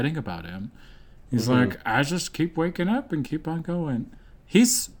God forgetting about him. He's like, I just keep waking up and keep on going.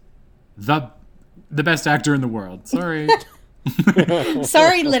 He's the best actor in the world. Sorry.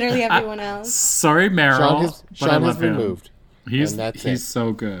 Sorry, literally everyone else. Sorry, Meryl. Sean has been moved. He's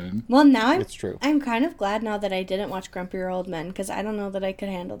so good. Well, now it's true. I'm kind of glad now that I didn't watch Grumpier Old Men because I don't know that I could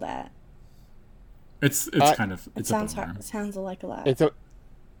handle that. It's kind of it sounds hard. It sounds like a lot.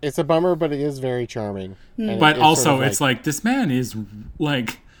 It's a bummer, but it is very charming. But also, sort of it's like this man is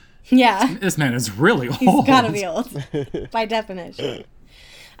like. Yeah. This man is really old. He's gotta be old, by definition.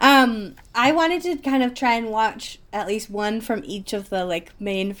 I wanted to kind of try and watch at least one from each of the like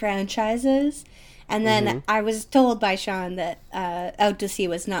main franchises, and then I was told by Sean that Out to Sea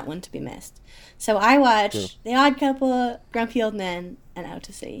was not one to be missed. So I watched The Odd Couple, Grumpy Old Men, and Out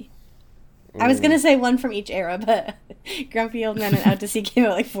to Sea. I was gonna say one from each era, but Grumpy Old Men and Out to Sea came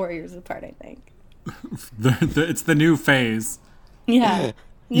out like 4 years apart, I think. It's the new phase. Yeah.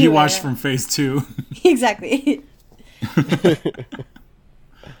 You watched from phase 2. Exactly.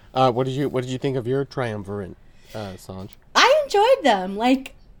 What did you think of your triumvirate, Sanj? I enjoyed them.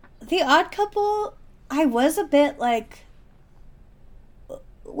 Like, The Odd Couple, I was a bit like,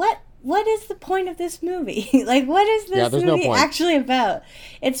 what is the point of this movie? Like, what is this movie actually about?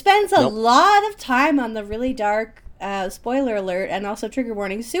 It spends a lot of time on the really dark, spoiler alert, and also trigger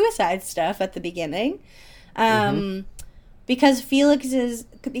warning, suicide stuff at the beginning. Because Felix has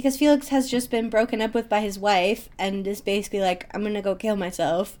just been broken up with by his wife and is basically like, I'm gonna go kill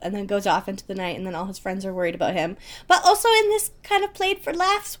myself, and then goes off into the night, and then all his friends are worried about him. But also in this kind of played for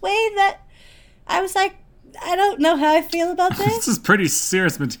laughs way that I was like, I don't know how I feel about this. This is pretty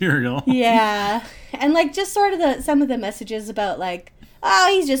serious material. Yeah. And like just sort of some of the messages about like, oh,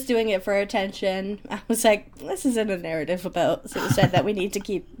 he's just doing it for attention. I was like, this isn't a narrative about suicide that we need to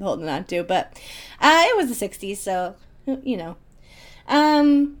keep holding on to. But it was the 60s, so, you know.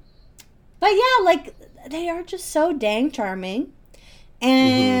 But yeah, like, they are just so dang charming.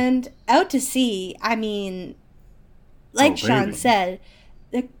 And Out to Sea, I mean, like Sean said,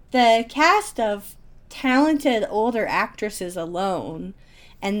 the cast of talented older actresses alone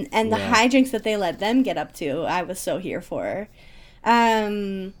and the hijinks that they let them get up to, I was so here for.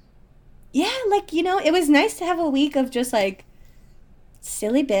 Yeah, like, you know, it was nice to have a week of just like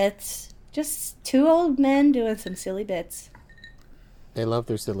silly bits, just 2 old men doing some silly bits. They love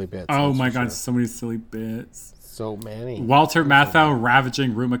their silly bits. Oh my god, so many silly bits. So many. Walter Matthau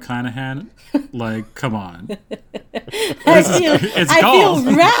ravaging Rue McClanahan. Like, come on. I feel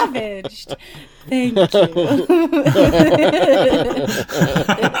ravaged. Thank you.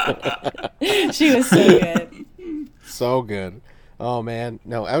 She was so good. So good. Oh man.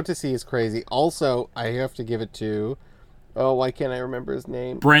 No, Out to Sea is crazy. Also, I have to give it to, why can't I remember his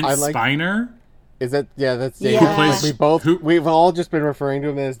name? Brent Spiner? Is that, that's Data. Yeah. We've all just been referring to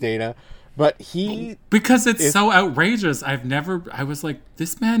him as Data. But because it's so outrageous. I was like,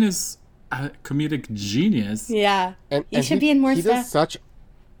 this man is a comedic genius. Yeah. And he should be in more stuff.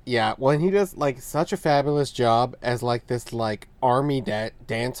 He does like such a fabulous job as like this like army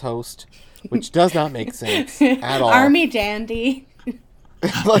dance host, which does not make sense at all. Army dandy.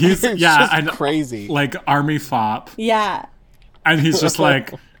 Like, he's just crazy. Like army fop. Yeah. And he's just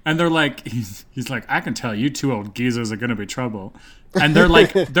like, And they're like, he's like, I can tell you two old geezers are going to be trouble. And they're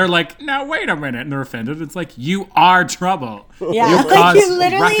like, now wait a minute. And they're offended. It's like, you are trouble. Yeah, You caused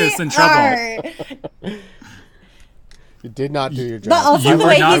ruckus and trouble. You did not do your job. But also You the were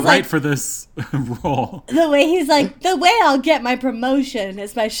way not he's right like, for this role. the way he's like, the way I'll get my promotion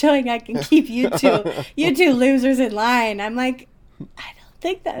is by showing I can keep you two losers in line. I'm like, I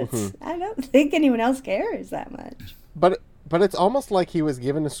don't think anyone else cares that much. But it's almost like he was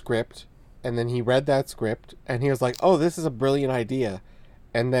given a script, and then he read that script, and he was like, oh, this is a brilliant idea.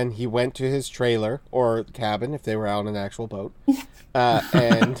 And then he went to his trailer, or cabin, if they were out on an actual boat,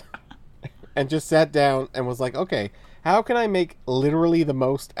 and just sat down and was like, okay, how can I make literally the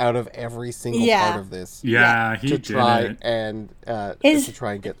most out of every single part of this? Yeah, he did it. To try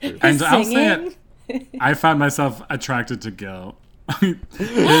and get through. And I'll say it, I found myself attracted to Gil. I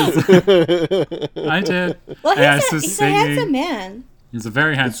did. Well, he's a handsome man. He's a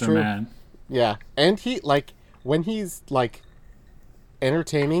very handsome man. Yeah, and he, like, when he's, like,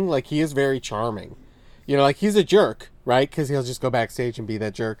 entertaining, like, he is very charming. You know, like, he's a jerk, right? Because he'll just go backstage and be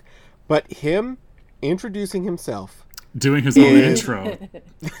that jerk. But him introducing himself, doing his own intro,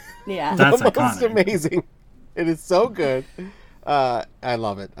 yeah, that's most iconic. amazing. It is so good. I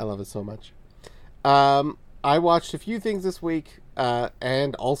love it. I love it so much. I watched a few things this week,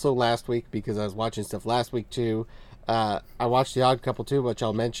 and also last week, because I was watching stuff last week too. I watched The Odd Couple too, which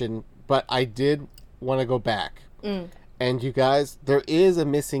I'll mention, but I did want to go back. And you guys, there is a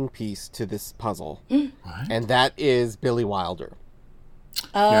missing piece to this puzzle, and that is Billy Wilder.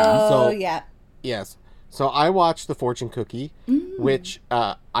 Oh, yeah. Yes. So I watched The Fortune Cookie, which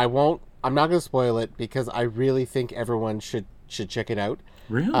I'm not going to spoil it because I really think everyone should check it out.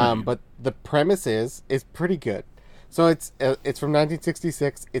 Really? But the premise is pretty good. So it's from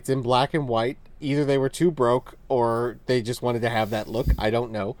 1966. It's in black and white. Either they were too broke or they just wanted to have that look. I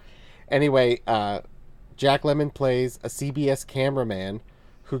don't know. Anyway, Jack Lemmon plays a CBS cameraman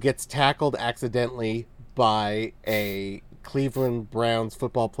who gets tackled accidentally by a Cleveland Browns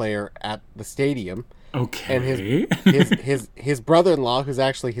football player at the stadium. Okay. And his brother-in-law, who's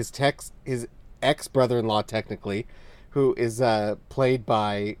actually his ex-brother-in-law technically, who is played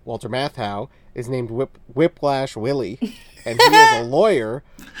by Walter Matthau, is named Whiplash Willie, and he is a lawyer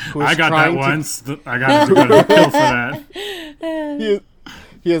who is I got trying that once. I got to go to appeal for that.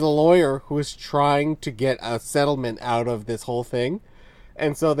 He is a lawyer who is trying to get a settlement out of this whole thing,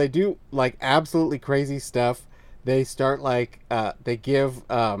 and so they do like absolutely crazy stuff. They start they give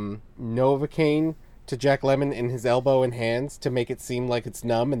Novocaine to Jack Lemmon in his elbow and hands to make it seem like it's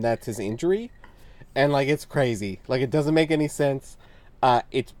numb and that's his injury. And, like, it's crazy. Like, it doesn't make any sense.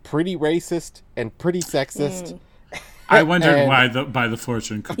 It's pretty racist and pretty sexist. I wondered why by the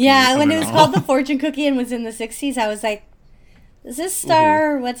Fortune Cookie. Yeah, when it was called The Fortune Cookie and was in the 60s, I was like, is this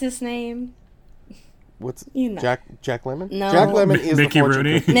star, what's his name? Jack Lemmon? No. Jack Lemmon is Mickey the Fortune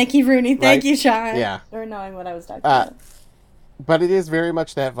Rooney. Cookie. Mickey Rooney. Thank you, Sean. Yeah. For knowing what I was talking about. But it is very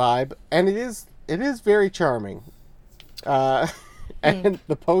much that vibe, and it is very charming. And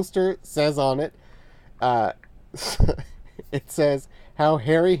the poster says on it, it says how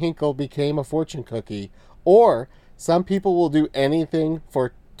Harry Hinkle became a fortune cookie, or some people will do anything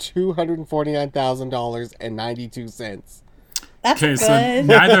for $249,092. That's Okay, good. so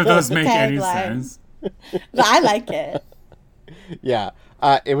neither of those make any tagline. sense. But I like it. Yeah,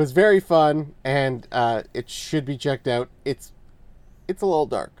 it was very fun, and it should be checked out. It's a little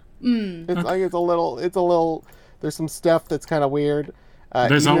dark. It's a little. There's some stuff that's kind of weird.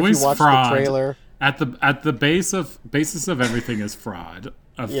 There's even always if you watch fraud. The trailer. At the basis of everything is fraud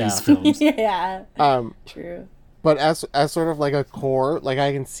of these films. Yeah. True. But as sort of like a core, like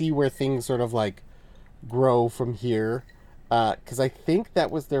I can see where things sort of like grow from here. Because I think that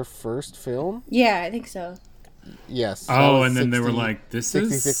was their first film. Yeah, I think so. Yes. Oh, and then they were like, "This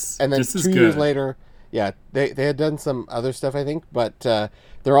 66, is and then this is 2 good." years later, yeah, they had done some other stuff, I think, but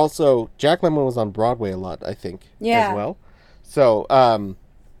they're also Jack Lemmon was on Broadway a lot, I think, as well. So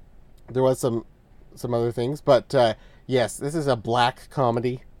there was some other things, but yes, this is a black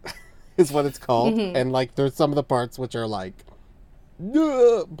comedy, is what it's called, and like there's some of the parts which are like,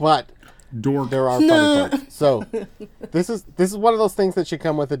 but Dork. there are funny parts. So this is one of those things that should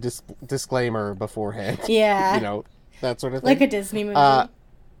come with a disclaimer beforehand. Yeah. You know, that sort of thing. Like a Disney movie.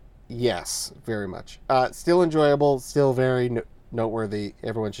 Yes, very much. Still enjoyable, still very noteworthy.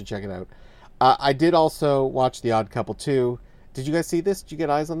 Everyone should check it out. I did also watch The Odd Couple too. Did you guys see this? Did you get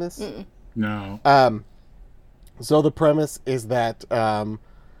eyes on this? No. So the premise is that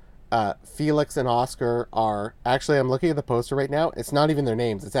Felix and Oscar are... Actually, I'm looking at the poster right now. It's not even their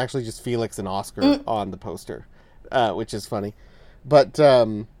names. It's actually just Felix and Oscar on the poster, which is funny. But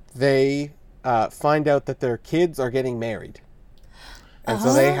they find out that their kids are getting married. And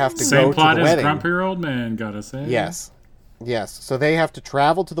so they have to Same go plot to the as wedding. Grumpy Old Man, gotta say. Yes. So they have to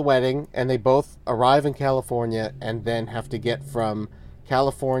travel to the wedding, and they both arrive in California and then have to get from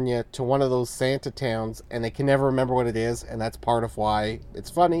California to one of those Santa towns, and they can never remember what it is, and that's part of why it's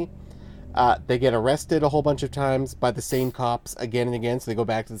funny. They get arrested a whole bunch of times by the same cops again and again, so they go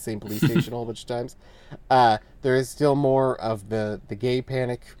back to the same police station a whole bunch of times. There is still more of the gay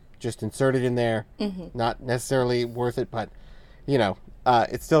panic just inserted in there. Mm-hmm. Not necessarily worth it, but,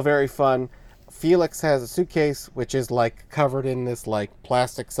 it's still very fun. Felix has a suitcase, which is, covered in this,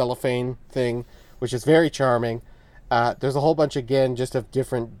 plastic cellophane thing, which is very charming. There's a whole bunch, again, just of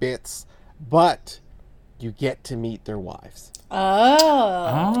different bits, but you get to meet their wives.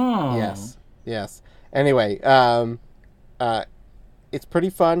 Oh. Yes. Anyway, it's pretty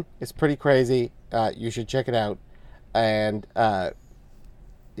fun. It's pretty crazy. You should check it out. And, I'm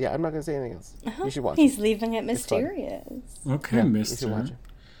not going to say anything else. You should watch it. He's leaving it mysterious. Okay, mister.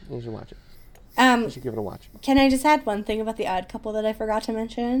 You should watch it. You should give it a watch. Can I just add one thing about The Odd Couple that I forgot to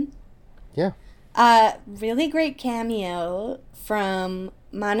mention? Yeah. Really great cameo from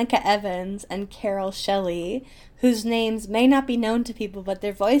Monica Evans and Carol Shelley, whose names may not be known to people, but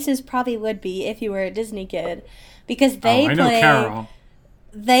their voices probably would be if you were a Disney kid, because they I know Carol.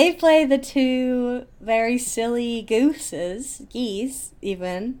 They play the two very silly geese,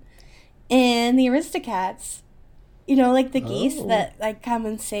 even, in the Aristocats. The geese that come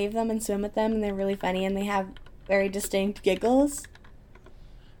and save them and swim with them, and they're really funny, and they have very distinct giggles.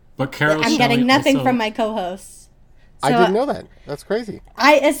 But Carol I'm getting nothing from my co-hosts. So I didn't know that. That's crazy.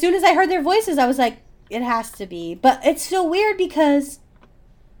 As soon as I heard their voices, I was like, it has to be. But it's so weird because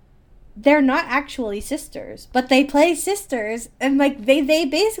they're not actually sisters, but they play sisters, and they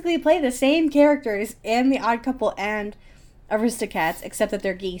basically play the same characters in The Odd Couple and Aristocats, except that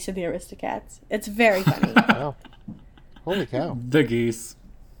they're geese in the Aristocats. It's very funny. Wow. Holy cow. The geese.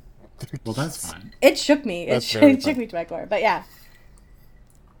 Well, that's fine. It shook me. It shook me to my core. But yeah.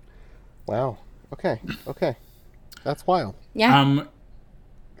 Wow. Okay. That's wild. Yeah.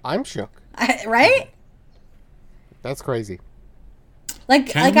 I'm shook. Right? That's crazy. I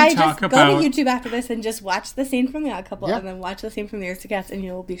just go to YouTube after this and just watch the scene from The Odd Couple and then watch the scene from the Aristocats, and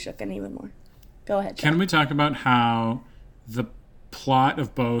you'll be shooken even more. Go ahead. Can we talk about how the plot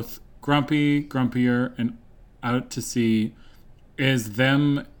of both Grumpy, Grumpier, and Out to Sea is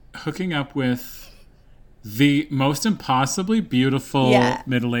them hooking up with the most impossibly beautiful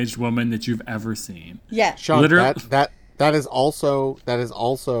middle-aged woman that you've ever seen. Yeah. Sean,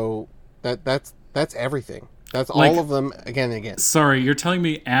 that's everything. That's all of them again and again. Sorry, you're telling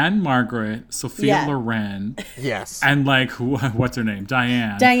me Anne Margaret, Sophia Loren, yes, and what's her name?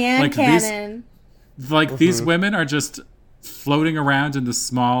 Diane Cannon. These women are just floating around in the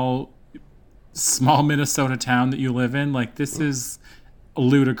small Minnesota town that you live in. This is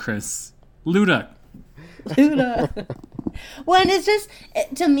ludicrous. Luda. Well, and it's just,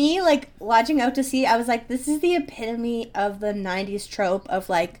 to me, watching Out to Sea, I was like, this is the epitome of the 90s trope of,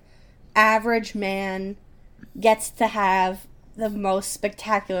 average man gets to have the most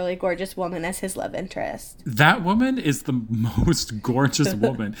spectacularly gorgeous woman as his love interest. That woman is the most gorgeous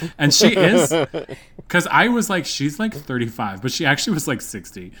woman. And she is, because I was like, she's 35, but she actually was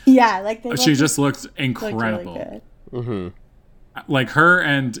 60. Yeah, she just looked incredible. Looked really good. Her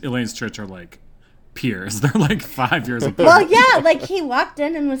and Elaine Stritch are peers. They're 5 years apart. Well, yeah, he walked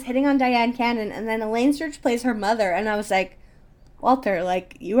in and was hitting on Diane Cannon, and then Elaine Stritch plays her mother, and I was like, Walter,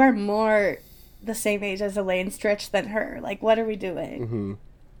 you are more the same age as Elaine Stritch than her. What are we doing? Mm-hmm.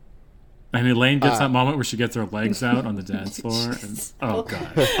 And Elaine gets that moment where she gets her legs out on the dance floor. And, oh,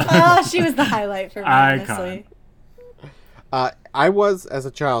 God. Oh, she was the highlight for me, honestly. I was, as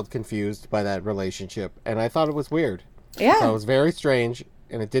a child, confused by that relationship, and I thought it was weird. Yeah. I thought it was very strange,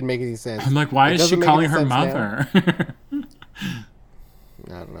 and it didn't make any sense. I'm like, why is she calling her mother? I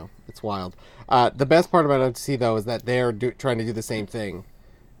don't know. It's wild. The best part about OTC, though, is that they're trying to do the same thing.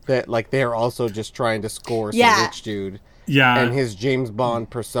 That they're also just trying to score some rich dude. Yeah. And his James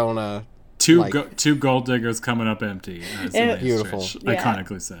Bond persona. Two gold diggers coming up empty. As beautiful.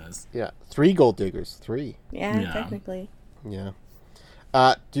 Iconically says. Yeah. 3 gold diggers. 3. Yeah, technically. Yeah.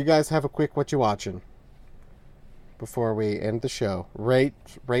 Do you guys have a quick what you watching before we end the show? Right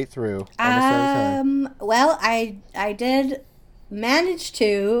through. Well, I did manage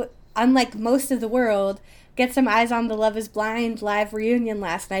to, unlike most of the world, get some eyes on the Love is Blind live reunion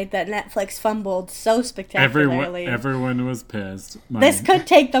last night that Netflix fumbled so spectacularly. Everyone was pissed. This could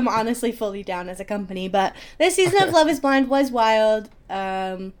take them honestly fully down as a company, but this season of Love is Blind was wild.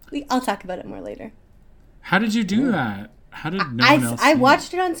 I'll talk about it more later. How did you do that? How did no one else I see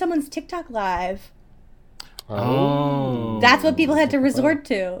watched it on someone's TikTok live. Oh. That's what people had to resort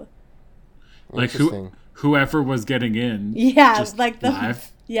to. Like whoever was getting in. Yeah, just like the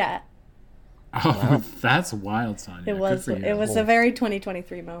live. Yeah. Oh, that's wild, Sonia. It was a very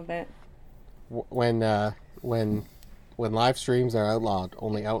 2023 moment. When live streams are outlawed,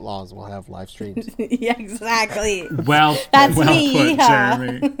 only outlaws will have live streams. Yeah, exactly. Well, That's well me. put,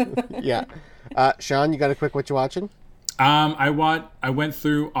 Jeremy. Yeah. Sean, you got a quick what you watching? I went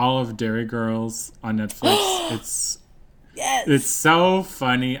through all of Dairy Girls on Netflix. Yes. It's so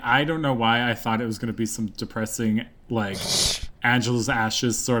funny. I don't know why I thought it was going to be some depressing, like, Angela's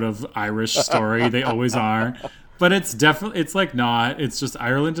Ashes sort of Irish story. They always are. But it's like not. It's just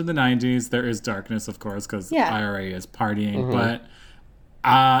Ireland in the 90s. There is darkness, of course, because IRA is partying.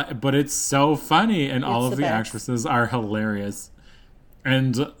 But it's so funny, and all of the actresses are hilarious.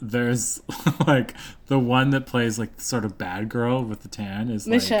 And there's, like, the one that plays, like, the sort of bad girl with the tan is,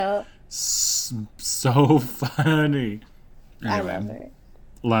 Michelle. like, so funny. Anyway, I love it.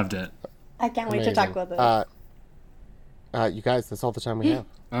 Loved it. I can't wait to talk about this. You guys, that's all the time we have.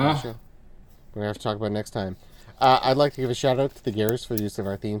 We're going to have to talk about it next time. I'd like to give a shout out to the Gears for the use of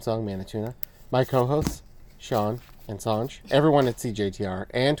our theme song, Manituna. My co-hosts, Sean and Sanj, everyone at CJTR,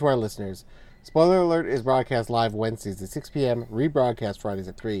 and to our listeners. Spoiler Alert is broadcast live Wednesdays at 6 p.m., rebroadcast Fridays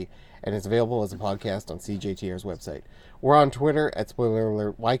at 3, and is available as a podcast on CJTR's website. We're on Twitter at Spoiler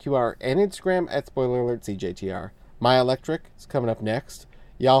Alert YQR and Instagram at Spoiler Alert CJTR. My Electric is coming up next.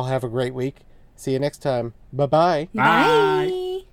 Y'all have a great week. See you next time. Bye-bye. Bye.